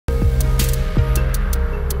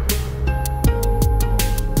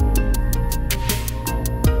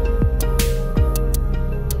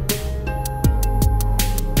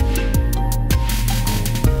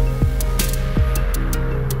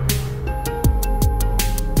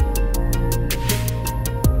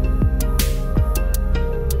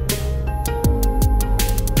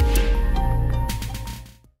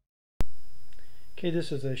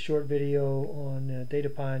This is a short video on Data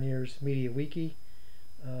Pioneer's MediaWiki,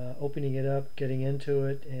 opening it up, getting into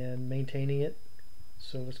it, and maintaining it.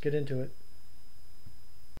 So let's get into it.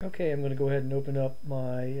 Okay, I'm going to go ahead and open up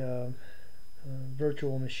my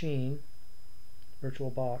virtual machine, virtual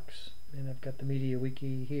box, and I've got the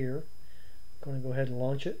MediaWiki here. I'm going to go ahead and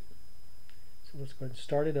launch it. So let's go ahead and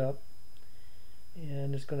start it up,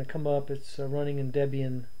 and it's going to come up. It's running in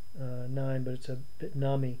Debian 9, but it's a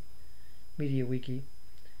Bitnami MediaWiki,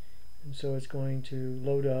 and so it's going to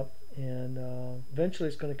load up, and eventually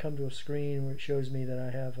it's going to come to a screen where it shows me that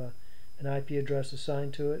I have an IP address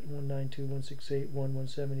assigned to it,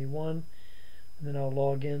 192.168.1.171, and then I'll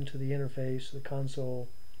log into the interface, the console,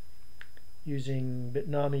 using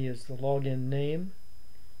Bitnami as the login name,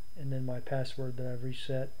 and then my password that I've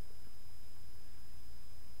reset.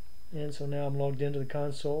 And so now I'm logged into the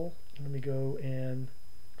console. Let me go and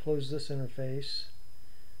close this interface.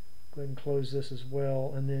 Go ahead and close this as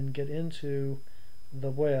well, and then get into the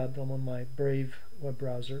web. I'm on my Brave web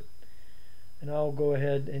browser, and I'll go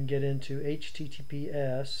ahead and get into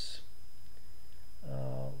HTTPS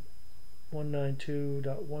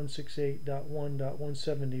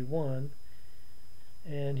 192.168.1.171,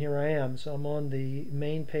 and here I am. So I'm on the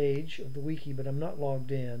main page of the wiki, but I'm not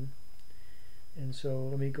logged in. And so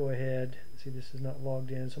let me go ahead. See, this is not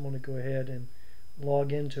logged in, so I'm going to go ahead and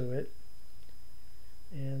log into it.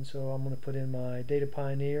 And so I'm going to put in my Data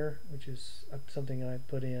Pioneer, which is something I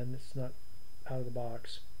put in. It's not out of the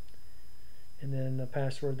box. And then the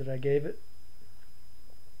password that I gave it.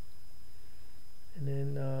 And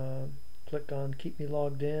then click on Keep Me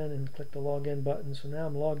Logged In and click the Login button. So now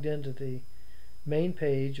I'm logged into the main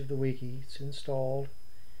page of the wiki. It's installed.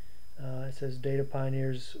 It says Data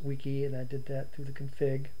Pioneers Wiki, and I did that through the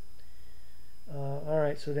config.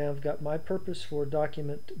 Alright, so now I've got my purpose for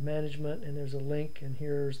document management, and there's a link, and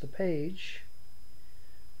here's the page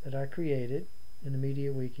that I created in the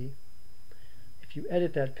MediaWiki. If you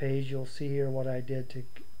edit that page, you'll see here what I did to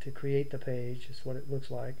create the page. It's what it looks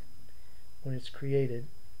like when it's created.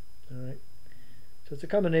 Alright, so it's a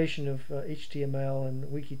combination of HTML and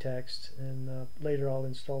wiki text, and later I'll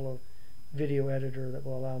install a video editor that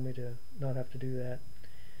will allow me to not have to do that.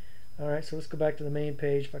 Alright, so let's go back to the main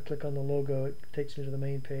page. If I click on the logo, it takes me to the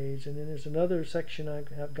main page, and then there's another section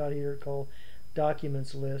I've got here called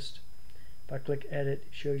Documents List. If I click Edit,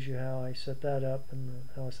 it shows you how I set that up and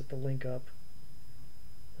how I set the link up.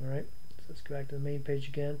 Alright, so let's go back to the main page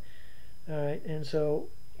again. Alright, and so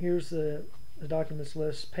here's the Documents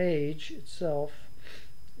List page itself,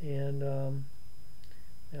 and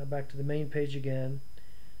now back to the main page again.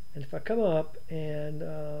 And if I come up and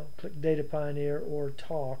click Data Pioneer, or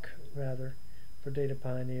Talk rather, for Data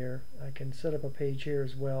Pioneer, I can set up a page here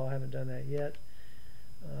as well. I haven't done that yet.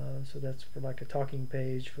 So that's for like a talking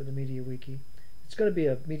page for the MediaWiki. It's going to be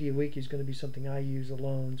MediaWiki is going to be something I use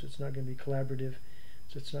alone, so it's not going to be collaborative,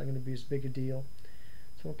 so it's not going to be as big a deal.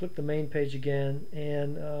 So I'll click the main page again,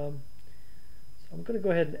 and so I'm going to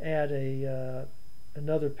go ahead and add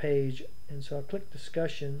another page, and so I'll click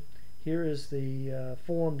Discussion. Here is the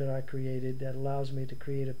form that I created that allows me to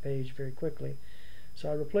create a page very quickly. So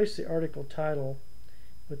I replace the article title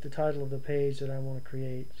with the title of the page that I want to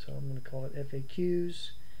create. So I'm going to call it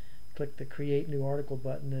FAQs. Click the Create New Article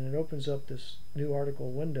button, and it opens up this new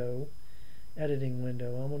article window, editing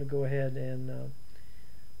window. I'm going to go ahead and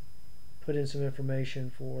put in some information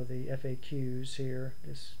for the FAQs here,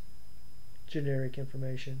 this generic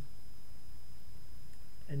information.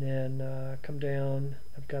 And then come down.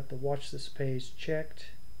 I've got the Watch This page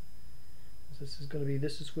checked. So this is going to be,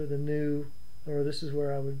 this is where the new, or this is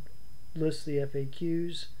where I would list the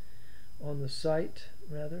FAQs on the site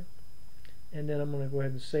rather. And then I'm going to go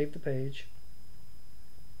ahead and save the page.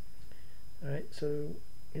 Alright, so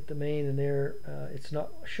hit the main, and there it's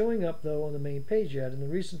not showing up though on the main page yet, and the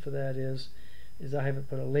reason for that is I haven't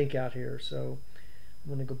put a link out here. So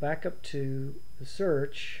I'm going to go back up to the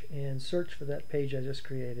search and search for that page I just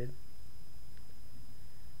created,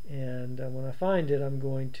 and when I find it, I'm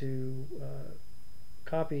going to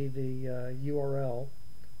copy the URL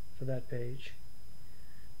for that page.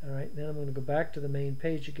 Alright, then I'm going to go back to the main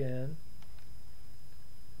page again,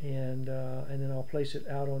 and then I'll place it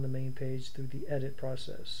out on the main page through the edit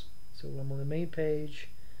process. So I'm on the main page,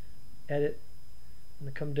 edit. I'm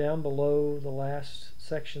going to come down below the last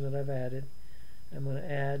section that I've added. I'm going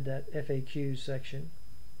to add that FAQ section,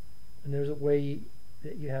 and there's a way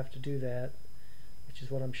that you have to do that, which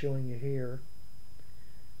is what I'm showing you here.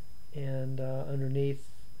 And underneath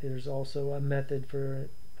there's also a method for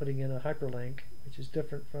putting in a hyperlink, which is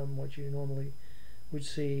different from what you normally would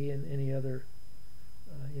see in any other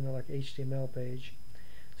like HTML page.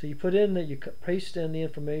 So you put in that, you paste in the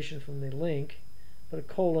information from the link, put a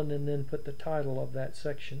colon, and then put the title of that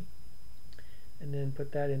section, and then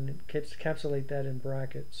put that in, encapsulate that in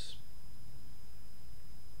brackets.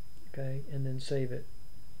 Okay, and then save it.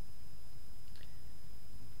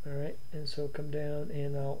 Alright, and so come down,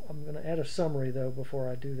 and I'm going to add a summary though before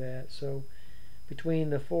I do that. So between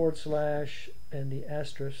the / and the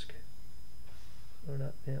asterisk, or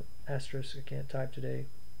not, yeah, asterisk, I can't type today.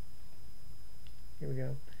 Here we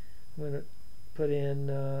go. I'm going to put in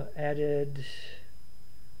added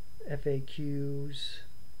FAQs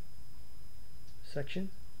section,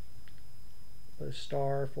 put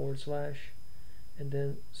a * and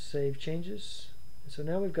then save changes. So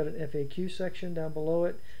now we've got an FAQ section down below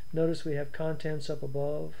it. Notice we have contents up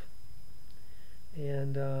above,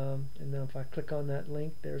 and now if I click on that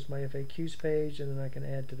link, there's my FAQs page, and then I can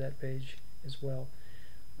add to that page as well.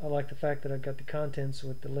 I like the fact that I've got the contents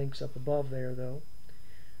with the links up above there though.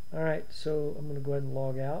 Alright, so I'm going to go ahead and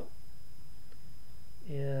log out,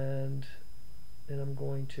 and then I'm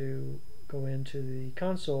going to go into the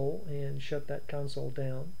console and shut that console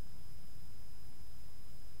down.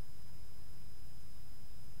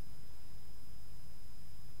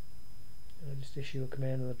 I just issue a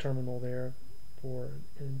command in the terminal there for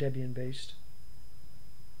Debian based.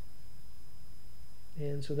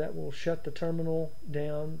 And so that will shut the terminal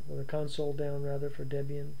down, or the console down rather, for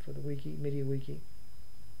Debian, for the wiki, MediaWiki.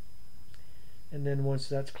 And then once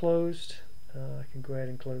that's closed, I can go ahead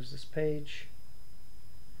and close this page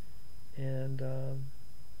and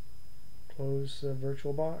close the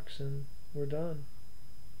VirtualBox, and we're done.